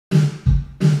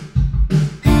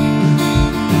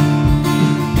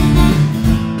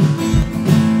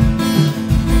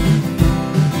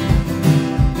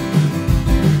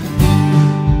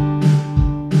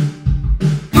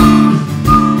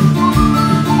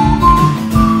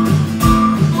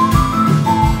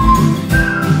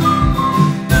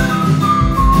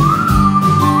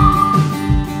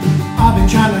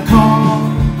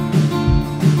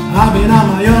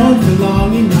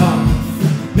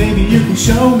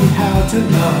show me how to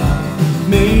love.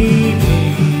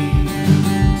 Maybe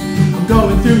I'm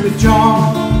going through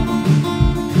withdrawal.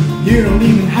 You don't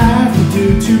even have to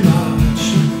do too much.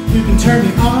 You can turn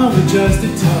me on with just a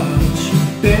touch,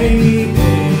 baby.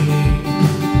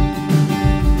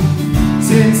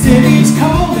 Since city's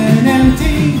cold and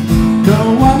empty,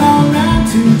 no one around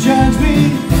to judge me.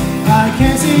 I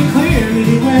can't see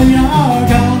clearly when you're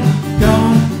gone,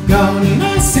 gone, gone. And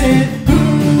I said, ooh,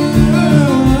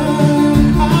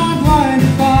 I'm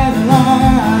blinded by the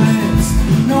lights.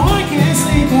 No, I can't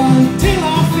sleep until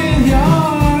I feel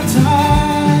your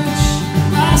touch.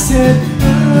 I said,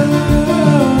 ooh,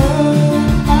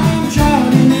 I'm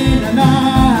drowning in the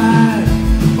night.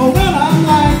 Oh, well, I'm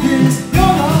like this,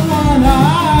 you're the one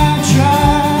I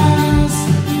trust.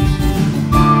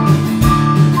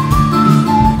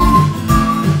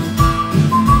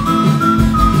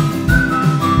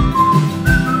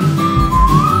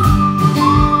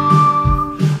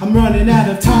 I'm running out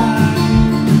of time,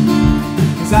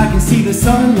 'cause I can see the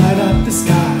sun light up the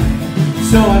sky.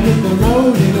 So I hit the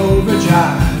road in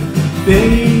overdrive,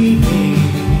 baby.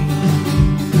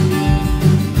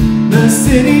 The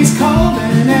city's cold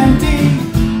and empty,